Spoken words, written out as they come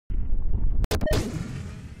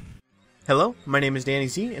Hello, my name is Danny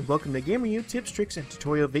Z, and welcome to GamerU tips, tricks, and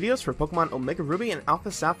tutorial videos for Pokemon Omega Ruby and Alpha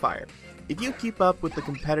Sapphire. If you keep up with the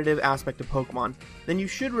competitive aspect of Pokemon, then you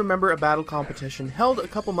should remember a battle competition held a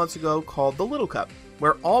couple months ago called the Little Cup,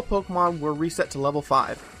 where all Pokemon were reset to level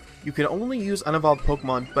 5. You can only use unevolved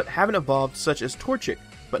Pokemon but haven't evolved, such as Torchic,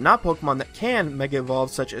 but not Pokemon that can Mega Evolve,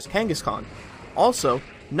 such as Kangaskhan. Also,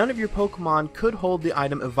 none of your Pokemon could hold the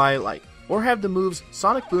item Eviolite, or have the moves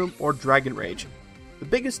Sonic Boom or Dragon Rage. The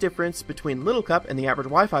biggest difference between Little Cup and the average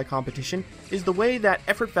Wi-Fi competition is the way that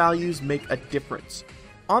effort values make a difference.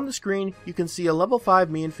 On the screen, you can see a level 5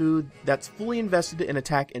 Mienfoo that's fully invested in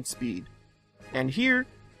attack and speed. And here,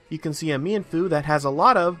 you can see a Mienfoo that has a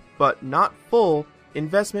lot of, but not full,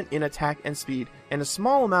 investment in attack and speed, and a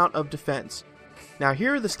small amount of defense. Now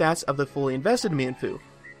here are the stats of the fully invested Mienfoo,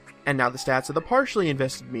 and now the stats of the partially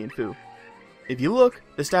invested Mienfoo. If you look,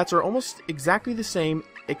 the stats are almost exactly the same,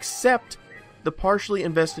 except the partially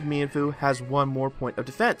invested Mienfoo has one more point of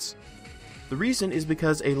defense. The reason is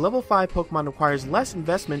because a level 5 Pokemon requires less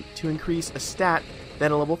investment to increase a stat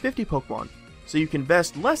than a level 50 Pokemon, so you can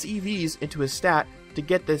invest less EVs into a stat to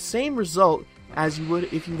get the same result as you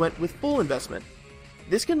would if you went with full investment.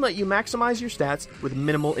 This can let you maximize your stats with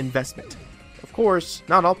minimal investment. Of course,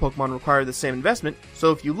 not all Pokemon require the same investment,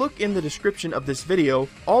 so if you look in the description of this video,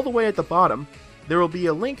 all the way at the bottom, there will be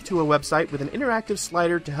a link to a website with an interactive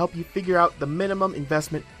slider to help you figure out the minimum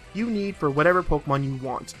investment you need for whatever Pokemon you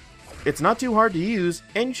want. It's not too hard to use,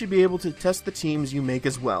 and you should be able to test the teams you make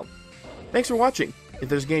as well. Thanks for watching. If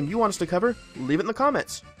there's a game you want us to cover, leave it in the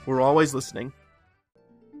comments. We're always listening.